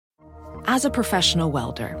As a professional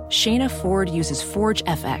welder, Shayna Ford uses Forge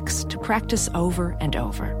FX to practice over and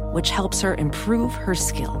over, which helps her improve her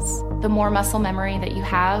skills. The more muscle memory that you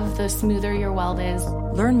have, the smoother your weld is.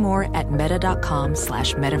 Learn more at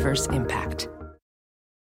meta.com/metaverse impact.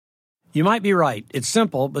 You might be right. It's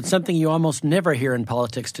simple, but something you almost never hear in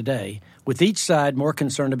politics today, with each side more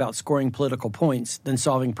concerned about scoring political points than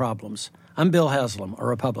solving problems. I'm Bill Haslam, a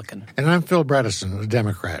Republican. And I'm Phil Bredesen, a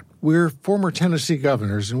Democrat. We're former Tennessee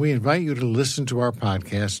governors, and we invite you to listen to our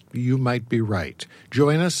podcast, You Might Be Right.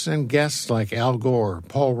 Join us and guests like Al Gore,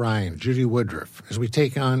 Paul Ryan, Judy Woodruff, as we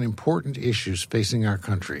take on important issues facing our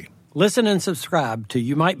country. Listen and subscribe to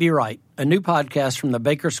You Might Be Right, a new podcast from the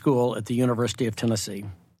Baker School at the University of Tennessee.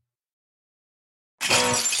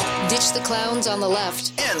 Ditch the clowns on the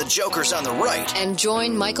left and the jokers on the right, and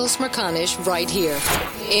join Michael Smerconish right here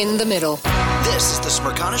in the middle. This is the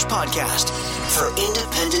Smerconish Podcast for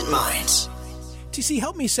independent minds. TC,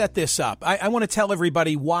 help me set this up. I want to tell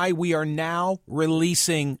everybody why we are now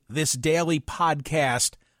releasing this daily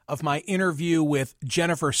podcast of my interview with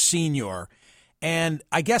Jennifer Senior. And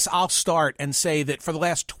I guess I'll start and say that for the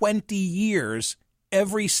last 20 years,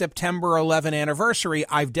 every September 11 anniversary,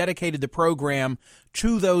 I've dedicated the program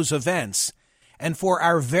to those events. And for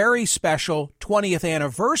our very special 20th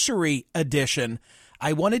anniversary edition,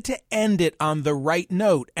 I wanted to end it on the right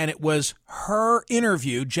note. And it was her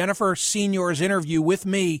interview, Jennifer Senior's interview with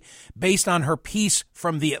me, based on her piece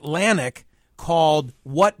from The Atlantic called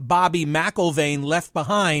What Bobby McIlvaine Left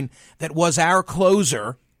Behind, that was our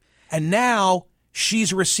closer. And now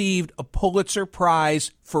she's received a Pulitzer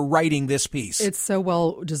Prize for writing this piece. It's so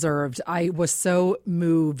well deserved. I was so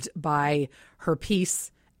moved by her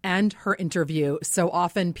piece and her interview. So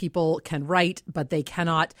often people can write, but they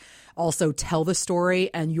cannot also tell the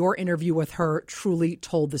story. And your interview with her truly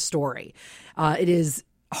told the story. It is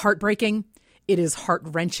heartbreaking. It is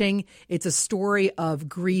heart-wrenching. It's a story of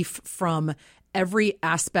grief from every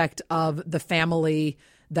aspect of the family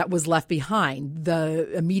that was left behind, the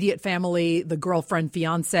immediate family, the girlfriend,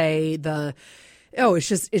 fiance,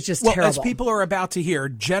 it's just terrible. As people are about to hear,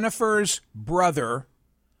 Jennifer's brother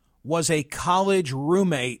was a college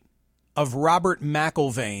roommate of Robert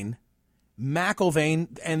McIlvaine.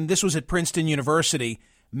 McIlvaine, and this was at Princeton University,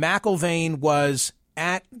 McIlvaine was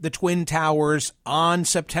at the Twin Towers on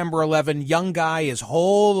September 11, young guy, his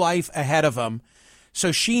whole life ahead of him.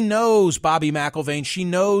 So she knows Bobby McIlvaine. She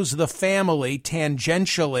knows the family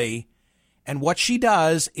tangentially. And what she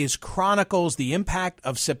does is chronicles the impact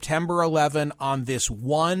of September 11 on this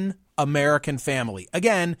one American family.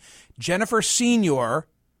 Again, Jennifer Senior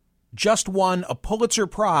just won a Pulitzer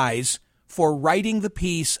Prize for writing the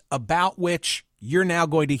piece about which you're now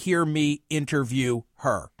going to hear me interview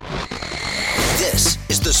her. This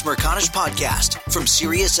is the Smerconish Podcast from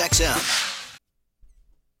SiriusXM.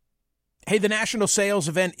 Hey, the national sales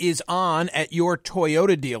event is on at your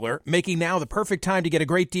Toyota dealer, making now the perfect time to get a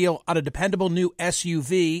great deal on a dependable new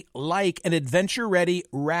SUV like an adventure-ready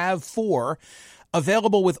RAV4.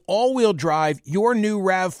 Available with all-wheel drive, your new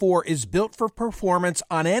RAV4 is built for performance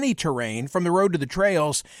on any terrain, from the road to the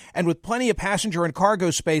trails, and with plenty of passenger and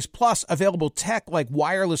cargo space, plus available tech like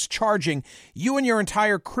wireless charging, you and your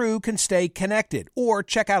entire crew can stay connected. Or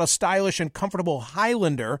check out a stylish and comfortable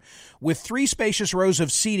Highlander with 3 spacious rows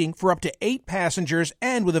of seating for up to 8 passengers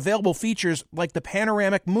and with available features like the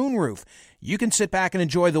panoramic moonroof. You can sit back and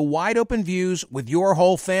enjoy the wide-open views with your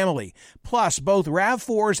whole family. Plus, both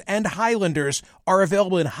RAV4s and Highlanders are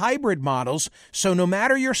available in hybrid models, so no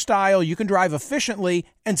matter your style, you can drive efficiently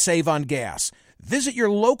and save on gas. Visit your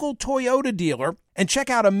local Toyota dealer and check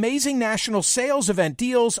out amazing national sales event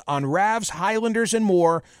deals on RAVs, Highlanders, and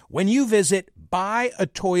more when you visit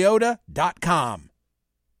buyatoyota.com.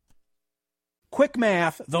 Quick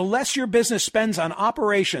math, the less your business spends on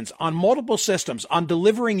operations, on multiple systems, on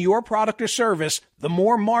delivering your product or service, the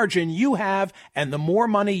more margin you have and the more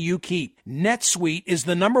money you keep. NetSuite is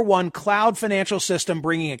the #1 cloud financial system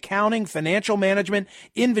bringing accounting, financial management,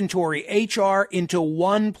 inventory, HR into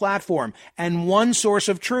one platform and one source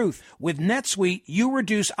of truth. With NetSuite, you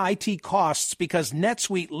reduce IT costs because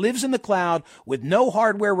NetSuite lives in the cloud with no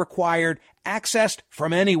hardware required, accessed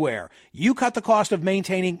from anywhere. You cut the cost of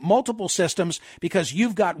maintaining multiple systems because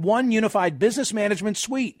you've got one unified business management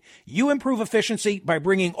suite. You improve efficiency by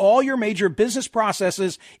bringing all your major business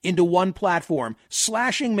processes into one platform,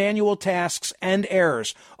 slashing manual tasks and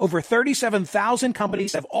errors. Over 37,000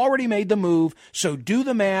 companies have already made the move, so do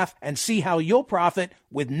the math and see how you'll profit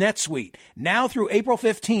with NetSuite. Now through April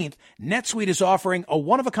 15th, NetSuite is offering a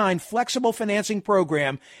one-of-a-kind flexible financing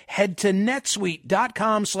program. Head to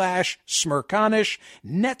netsuite.com/smart. Smerconish,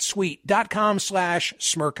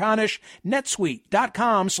 netsuite.com/Smerconish,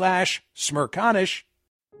 netsuite.com/Smerconish.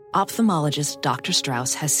 Ophthalmologist Dr.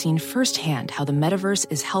 Strauss has seen firsthand how the metaverse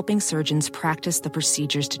is helping surgeons practice the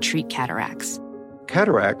procedures to treat cataracts.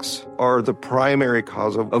 Cataracts are the primary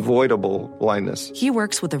cause of avoidable blindness. He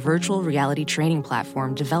works with a virtual reality training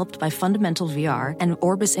platform developed by Fundamental VR and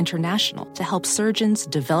Orbis International to help surgeons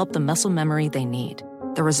develop the muscle memory they need.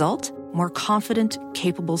 The result? More confident,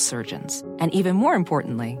 capable surgeons. And even more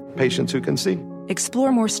importantly, patients who can see.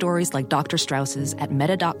 Explore more stories like Dr. Strauss's at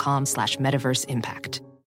meta.com/metaverseimpact.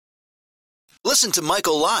 Listen to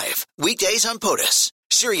Michael live weekdays on POTUS,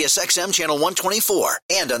 Sirius XM Channel 124,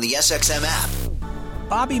 and on the SXM app.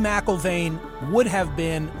 Bobby McIlvaine would have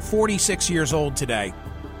been 46 years old today.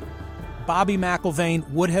 Bobby McIlvaine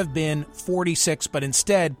would have been 46, but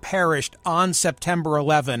instead perished on September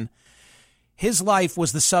 11. His life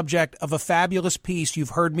was the subject of a fabulous piece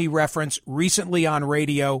you've heard me reference recently on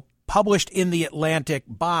radio, published in The Atlantic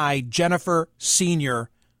by Jennifer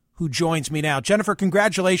Senior, who joins me now. Jennifer,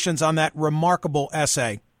 congratulations on that remarkable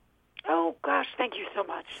essay. Oh, gosh, thank you so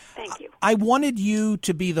much. Thank you. I wanted you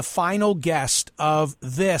to be the final guest of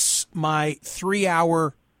this, my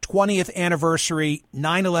 3-hour 20th anniversary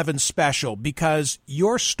 9/11 special, because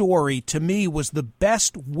your story to me was the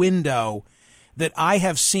best window that I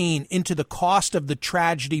have seen into the cost of the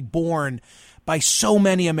tragedy borne by so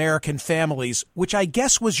many American families, which I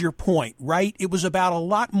guess was your point, right? It was about a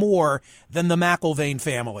lot more than the McIlvaine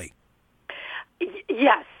family.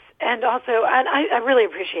 Yes. And also, and I really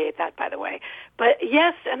appreciate that, by the way. But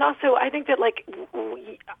yes, and also I think that, like,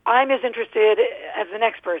 I'm as interested as the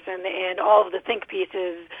next person in all of the think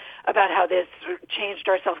pieces about how this changed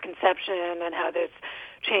our self-conception and how this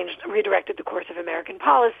redirected the course of American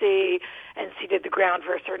policy and seeded the ground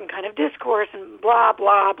for a certain kind of discourse and blah,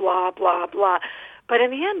 blah, blah, blah, blah. But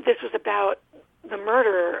in the end, this was about the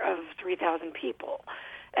murder of 3,000 people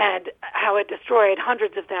and how it destroyed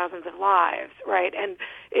hundreds of thousands of lives, right? And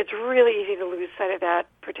it's really easy to lose sight of that,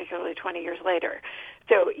 particularly 20 years later.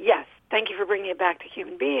 So, yes, thank you for bringing it back to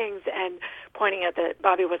human beings and pointing out that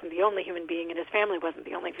Bobby wasn't the only human being and his family wasn't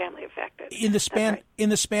the only family affected. In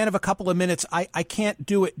the span of a couple of minutes, I can't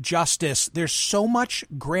do it justice. There's so much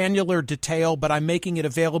granular detail, but I'm making it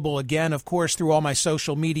available again, of course, through all my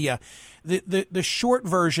social media. The short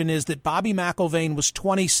version is that Bobby McIlvaine was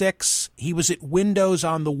 26. He was at Windows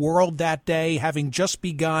on the World that day, having just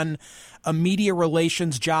begun a media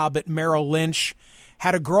relations job at Merrill Lynch,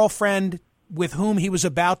 had a girlfriend with whom he was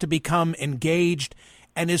about to become engaged,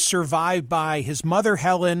 and is survived by his mother,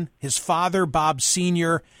 Helen, his father, Bob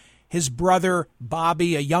Sr., his brother,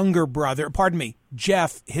 Bobby,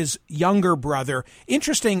 Jeff, his younger brother.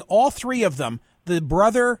 Interesting, all three of them, the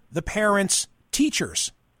brother, the parents,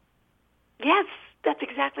 teachers. Yes, that's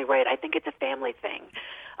exactly right. I think it's a family thing.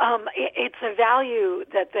 It's a value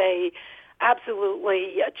that they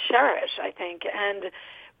absolutely cherish, I think,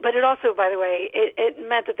 but it also, by the way, it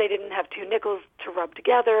meant that they didn't have two nickels to rub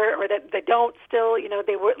together, or that they don't still,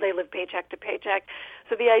 they live paycheck to paycheck.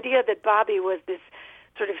 So the idea that Bobby was this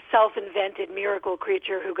sort of self-invented miracle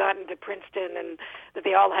creature who got into Princeton and that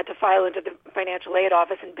they all had to file into the financial aid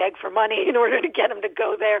office and beg for money in order to get him to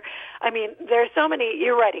go there. I mean, there are so many,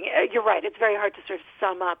 you're right, it's very hard to sort of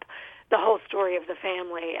sum up the whole story of the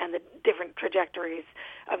family and the different trajectories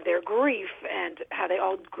of their grief and how they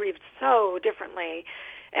all grieved so differently.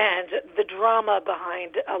 And the drama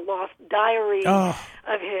behind a lost diary of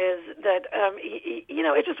his that,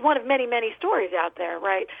 it's just one of many, many stories out there,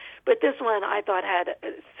 right? But this one I thought had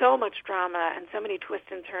so much drama and so many twists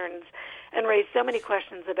and turns and raised so many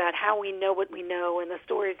questions about how we know what we know and the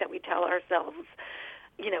stories that we tell ourselves,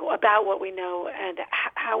 about what we know and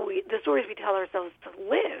the stories we tell ourselves to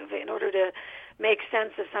live in order to make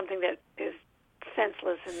sense of something that is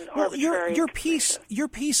senseless and arbitrary. Your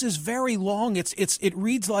piece is very long. It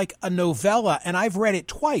reads like a novella, and I've read it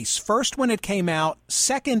twice. First when it came out,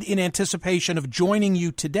 second in anticipation of joining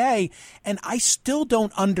you today, and I still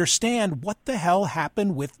don't understand what the hell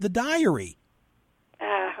happened with the diary.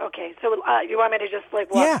 Okay, so you want me to just walk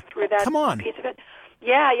through that piece of it?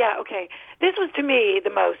 Yeah, okay. This was, to me, the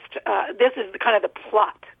most, this is kind of the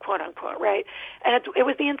plot, quote unquote, right? And it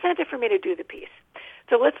was the incentive for me to do the piece.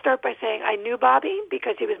 So let's start by saying I knew Bobby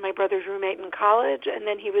because he was my brother's roommate in college, and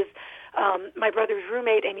then he was my brother's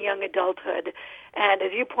roommate in young adulthood. And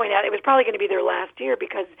as you point out, it was probably going to be their last year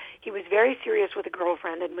because he was very serious with a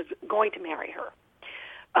girlfriend and was going to marry her.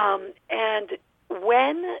 And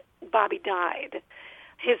when Bobby died,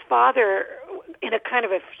 his father, in a kind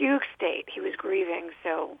of a fugue state, he was grieving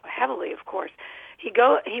so heavily, of course, he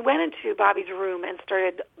went into Bobby's room and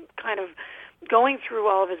started kind of going through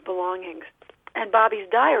all of his belongings. And Bobby's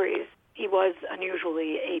diaries, he was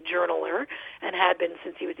unusually a journaler and had been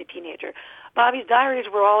since he was a teenager. Bobby's diaries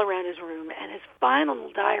were all around his room, and his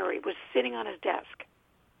final diary was sitting on his desk.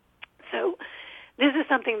 So this is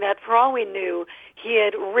something that, for all we knew, he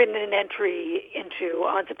had written an entry into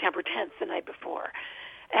on September 10th, the night before.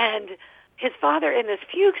 And his father, in this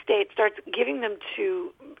fugue state, starts giving them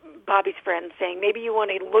to Bobby's friends, saying, maybe you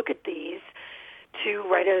want to look at these to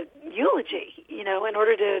write a eulogy, in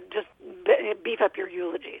order to just beef up your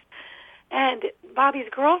eulogies. And Bobby's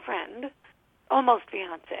girlfriend, almost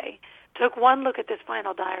fiancé, took one look at this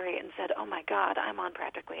final diary and said, oh, my God, I'm on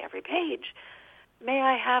practically every page. May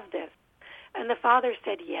I have this? And the father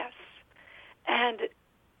said yes. And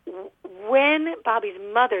when Bobby's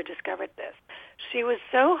mother discovered this, she was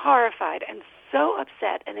so horrified and so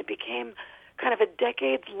upset, and it became kind of a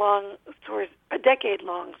decade-long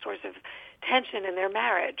source of tension in their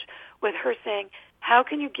marriage, with her saying, how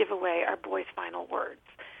can you give away our boy's final words?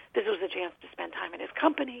 This was a chance to spend time in his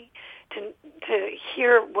company, to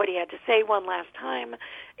hear what he had to say one last time.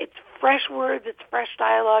 It's fresh words, it's fresh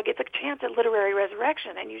dialogue, it's a chance at literary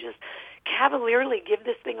resurrection, and you just cavalierly give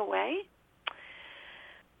this thing away?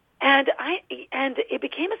 And it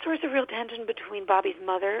became a source of real tension between Bobby's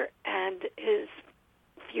mother and his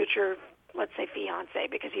future, let's say,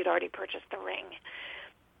 fiancé, because he'd already purchased the ring.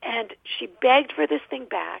 And she begged for this thing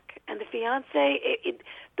back, and the fiancé,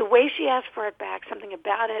 the way she asked for it back, something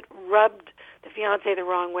about it rubbed the fiancé the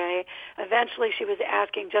wrong way. Eventually, she was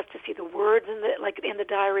asking just to see the words in the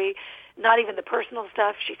diary, not even the personal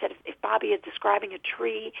stuff. She said, if Bobby is describing a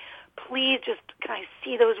tree, please just can I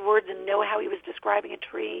see those words and know how he was describing a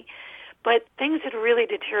tree? But things had really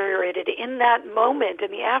deteriorated in that moment,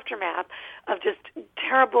 in the aftermath of just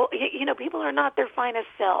terrible, people are not their finest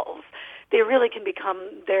selves. They really can become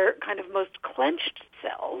their kind of most clenched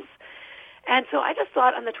selves. And so I just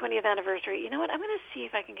thought on the 20th anniversary, you know what, I'm going to see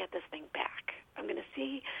if I can get this thing back. I'm going to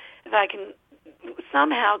see if I can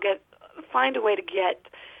somehow find a way to get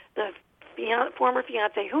the former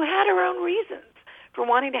fiancée, who had her own reasons for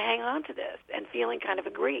wanting to hang on to this and feeling kind of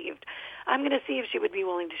aggrieved. I'm going to see if she would be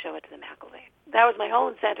willing to show it to the McIlvaine. That was my whole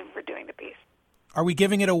incentive for doing the piece. Are we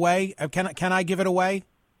giving it away? Can I give it away?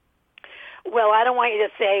 Well, I don't want you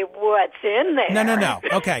to say what's in there. No.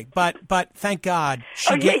 Okay, but thank God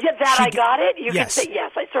I got it. You can say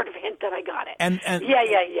yes. I sort of hint that I got it. And yeah.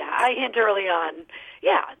 I hint early on.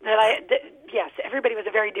 Yeah, yes. Everybody was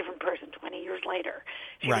a very different person 20 years later.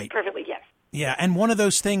 She was perfectly yes. Yeah, and one of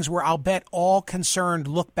those things where I'll bet all concerned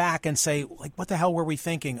look back and say, like, what the hell were we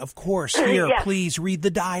thinking? Of course, here, yes. Please read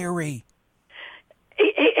the diary.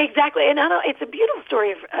 Exactly, and it's a beautiful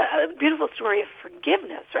story of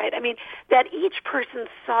forgiveness, right? I mean, that each person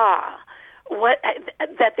saw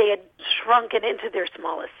that they had shrunken into their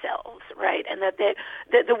smallest selves, right? And that the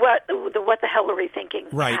what the hell are we thinking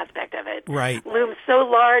aspect of it looms so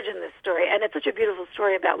large in this story, and it's such a beautiful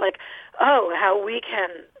story about how we can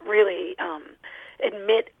really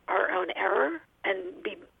admit our own error and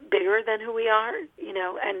be bigger than who we are,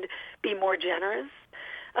 and be more generous.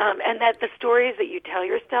 And that the stories that you tell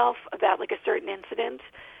yourself about a certain incident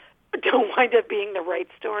don't wind up being the right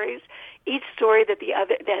stories. Each story that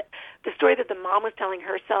the story that the mom was telling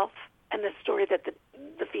herself and the story that the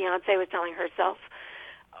fiancé was telling herself,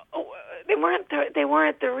 they weren't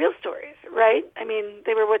the real stories, right? I mean,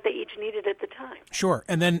 they were what they each needed at the time. Sure,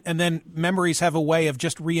 and then memories have a way of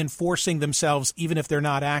just reinforcing themselves, even if they're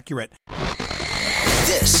not accurate.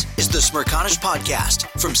 This is the Smirconish Podcast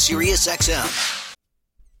from SiriusXM.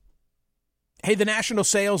 Hey, the national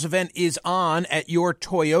sales event is on at your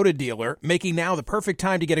Toyota dealer, making now the perfect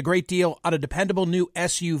time to get a great deal on a dependable new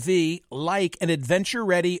SUV like an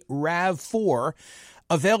adventure-ready RAV4.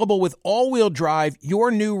 Available with all-wheel drive,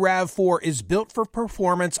 your new RAV4 is built for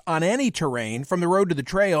performance on any terrain, from the road to the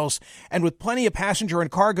trails, and with plenty of passenger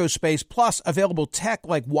and cargo space, plus available tech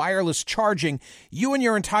like wireless charging, you and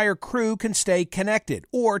your entire crew can stay connected.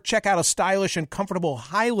 Or check out a stylish and comfortable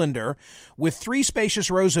Highlander with 3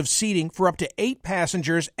 spacious rows of seating for up to 8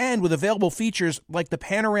 passengers, and with available features like the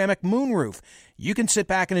panoramic moonroof. You can sit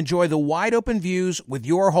back and enjoy the wide-open views with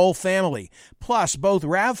your whole family. Plus, both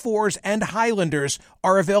RAV4s and Highlanders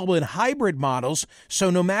are available in hybrid models, so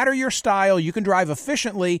no matter your style, you can drive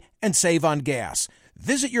efficiently and save on gas.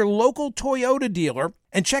 Visit your local Toyota dealer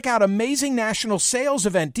and check out amazing national sales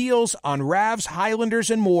event deals on RAVs, Highlanders,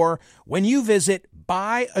 and more when you visit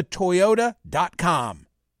buyatoyota.com.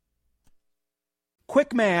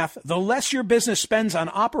 Quick math, the less your business spends on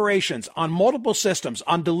operations, on multiple systems,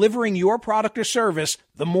 on delivering your product or service,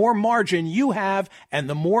 the more margin you have and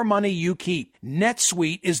the more money you keep.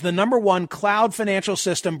 NetSuite is the #1 cloud financial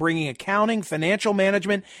system bringing accounting, financial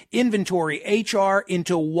management, inventory, HR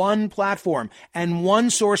into one platform and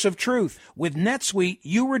one source of truth. With NetSuite,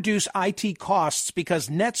 you reduce IT costs because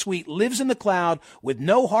NetSuite lives in the cloud with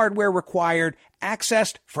no hardware required,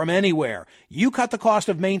 accessed from anywhere. You cut the cost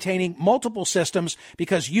of maintaining multiple systems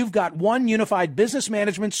because you've got one unified business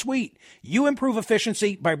management suite. You improve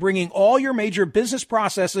efficiency by bringing all your major business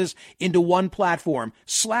processes into one platform,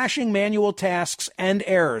 slashing manual tasks and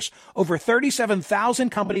errors. Over 37,000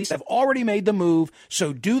 companies have already made the move,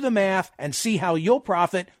 so do the math and see how you'll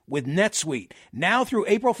profit with NetSuite. Now through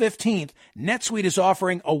April 15th, NetSuite is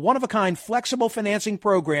offering a one-of-a-kind flexible financing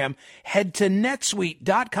program. Head to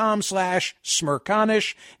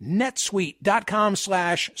netsuite.com/Smerconish,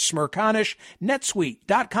 netsuite.com/Smerconish,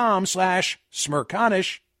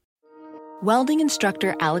 netsuite.com/Smerconish. Welding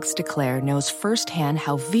instructor Alex DeClaire knows firsthand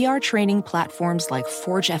how VR training platforms like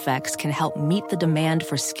ForgeFX can help meet the demand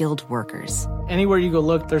for skilled workers. Anywhere you go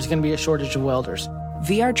look, there's going to be a shortage of welders.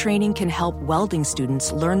 VR training can help welding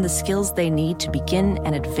students learn the skills they need to begin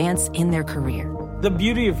and advance in their career. The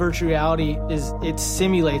beauty of virtual reality is it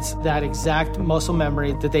simulates that exact muscle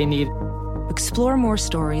memory that they need. Explore more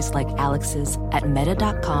stories like Alex's at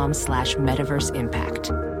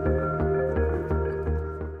meta.com/metaverseimpact.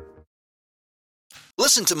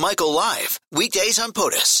 Listen to Michael live weekdays on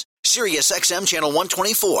POTUS, Sirius XM channel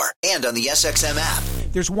 124, and on the SXM app.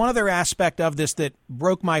 There's one other aspect of this that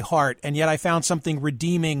broke my heart, and yet I found something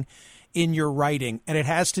redeeming in your writing, and it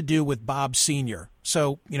has to do with Bob Sr.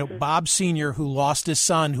 So, Bob Sr., who lost his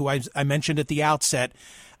son, who I mentioned at the outset,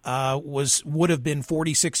 would have been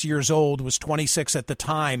 46 years old, was 26 at the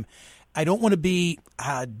time. I don't want to be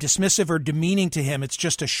dismissive or demeaning to him. It's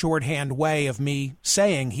just a shorthand way of me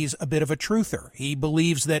saying he's a bit of a truther. He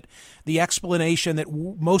believes that the explanation that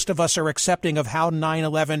most of us are accepting of how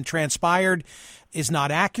 9/11 transpired is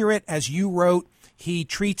not accurate. As you wrote, he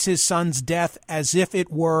treats his son's death as if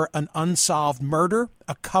it were an unsolved murder,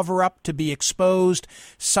 a cover-up to be exposed.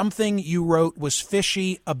 Something you wrote was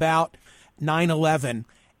fishy about 9/11.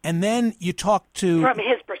 And then you talk to... From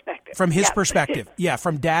his perspective. From his perspective. Yeah,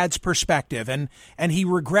 from Dad's perspective. And he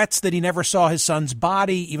regrets that he never saw his son's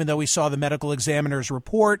body, even though he saw the medical examiner's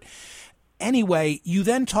report. Anyway, you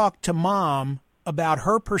then talk to Mom about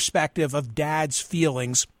her perspective of Dad's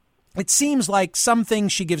feelings. It seems like some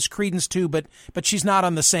things she gives credence to, but she's not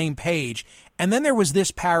on the same page. And then there was this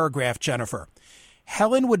paragraph, Jennifer.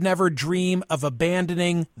 Helen would never dream of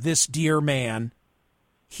abandoning this dear man.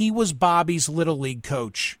 He was Bobby's Little League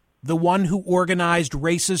coach, the one who organized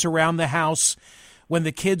races around the house when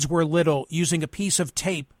the kids were little, using a piece of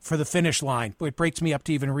tape for the finish line. It breaks me up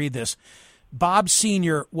to even read this. Bob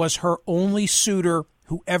Sr. was her only suitor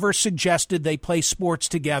who ever suggested they play sports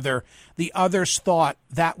together. The others thought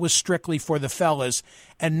that was strictly for the fellas.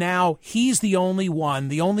 And now he's the only one,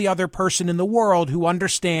 the only other person in the world who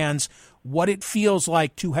understands what it feels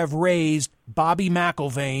like to have raised Bobby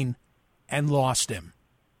McIlvaine and lost him.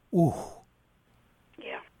 Ooh.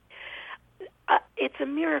 Yeah. It's a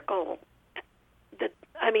miracle.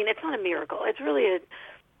 It's not a miracle. It's really a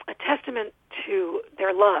testament to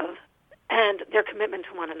their love and their commitment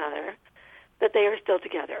to one another that they are still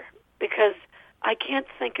together. Because I can't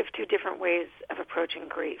think of two different ways of approaching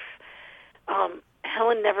grief.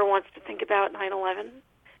 Helen never wants to think about 9/11.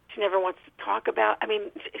 She never wants to talk about...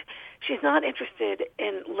 she's not interested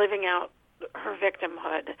in living out her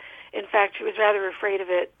victimhood. In fact, she was rather afraid of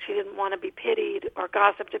it. She didn't want to be pitied or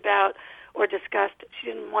gossiped about or discussed. She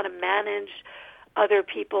didn't want to manage other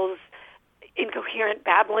people's incoherent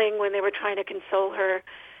babbling when they were trying to console her.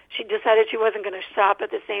 She decided she wasn't going to shop at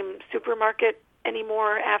the same supermarket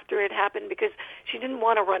anymore after it happened because she didn't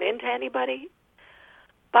want to run into anybody.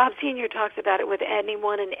 Bob Sr. talks about it with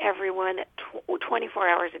anyone and everyone 24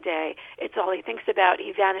 hours a day. It's all he thinks about.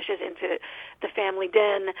 He vanishes into the family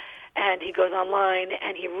den, and he goes online,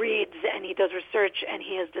 and he reads, and he does research, and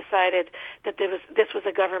he has decided that this was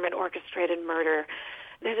a government-orchestrated murder.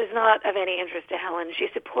 This is not of any interest to Helen. She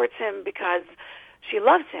supports him because she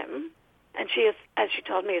loves him, and she is, as she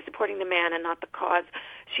told me, is supporting the man and not the cause.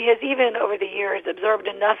 She has even, over the years, absorbed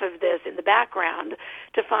enough of this in the background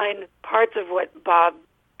to find parts of what Bob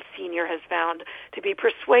Sr. has found to be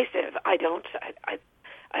persuasive. I don't.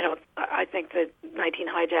 I think that 19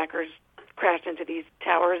 hijackers crashed into these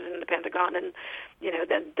towers in the Pentagon, and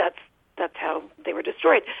that's how they were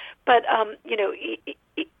destroyed. But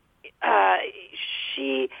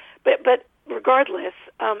But regardless,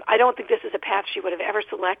 I don't think this is a path she would have ever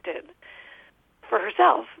selected for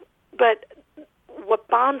herself. But what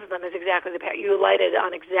bonds them is exactly you alighted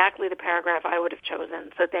on exactly the paragraph I would have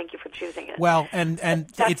chosen. So thank you for choosing it. Well, and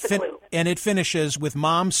that's the clue. And it finishes with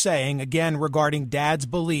Mom saying, again regarding Dad's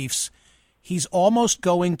beliefs, he's almost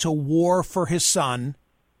going to war for his son.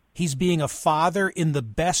 He's being a father in the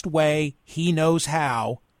best way he knows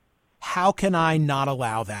how. How can I not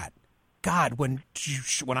allow that? God, when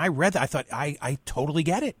I read that, I thought, I totally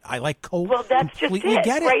get it. I well, that's completely just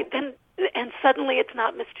get it. Right? And suddenly it's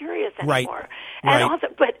not mysterious anymore. And also,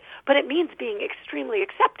 but it means being extremely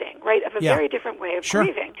accepting, right, of a very different way of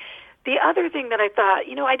grieving. The other thing that I thought,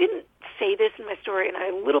 I didn't say this in my story, and I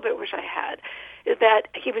a little bit wish I had, is that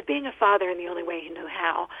he was being a father in the only way he knew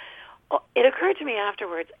how. It occurred to me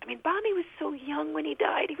afterwards, Bobby was so young when he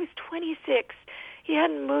died. He was 26. He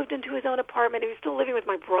hadn't moved into his own apartment. He was still living with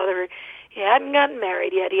my brother. He hadn't gotten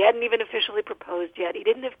married yet. He hadn't even officially proposed yet. He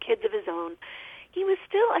didn't have kids of his own. He was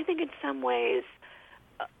still, I think, in some ways,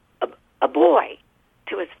 a boy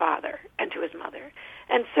to his father and to his mother.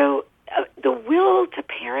 And so the will to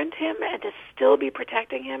parent him and to still be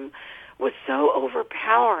protecting him was so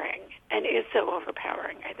overpowering and is so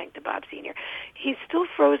overpowering, I think, to Bob Sr. He's still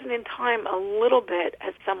frozen in time a little bit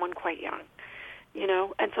as someone quite young,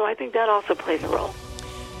 and so I think that also plays a role.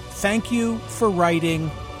 Thank you for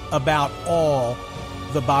writing about all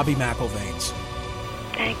the Bobby McIlvaines.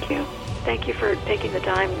 Thank you. Thank you for taking the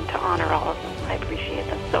time to honor all of them. I appreciate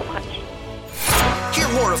them so much. Hear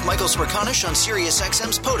more of Michael Smerconish on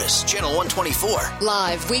SiriusXM's POTUS, Channel 124.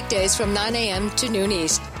 Live weekdays from 9 a.m. to noon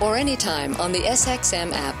East or anytime on the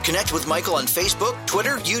SXM app. Connect with Michael on Facebook,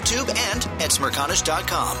 Twitter, YouTube, and at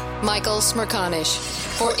Smerconish.com. Michael Smerconish,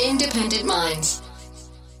 for independent minds.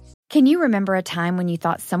 Can you remember a time when you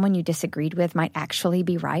thought someone you disagreed with might actually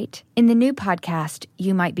be right? In the new podcast,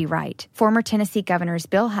 You Might Be Right, former Tennessee Governors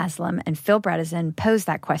Bill Haslam and Phil Bredesen pose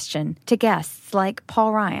that question to guests like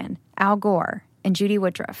Paul Ryan, Al Gore, and Judy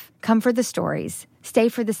Woodruff. Come for the stories, stay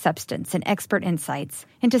for the substance and expert insights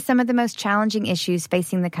into some of the most challenging issues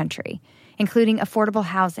facing the country, including affordable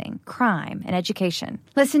housing, crime, and education.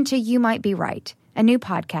 Listen to You Might Be Right, a new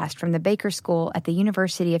podcast from the Baker School at the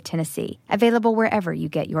University of Tennessee, available wherever you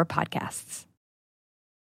get your podcasts.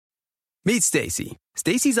 Meet Stacy.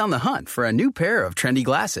 Stacy's on the hunt for a new pair of trendy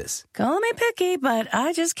glasses. Call me picky, but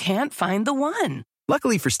I just can't find the one.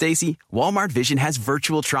 Luckily for Stacy, Walmart Vision has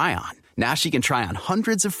virtual try-on. Now she can try on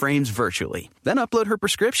hundreds of frames virtually, then upload her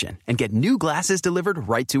prescription and get new glasses delivered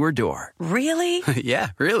right to her door. Really? Yeah,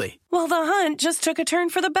 really. Well, the hunt just took a turn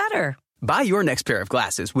for the better. Buy your next pair of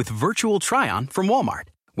glasses with virtual try-on from Walmart.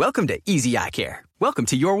 Welcome to Easy Eye Care. Welcome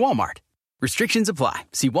to your Walmart. Restrictions apply.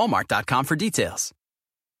 See walmart.com for details.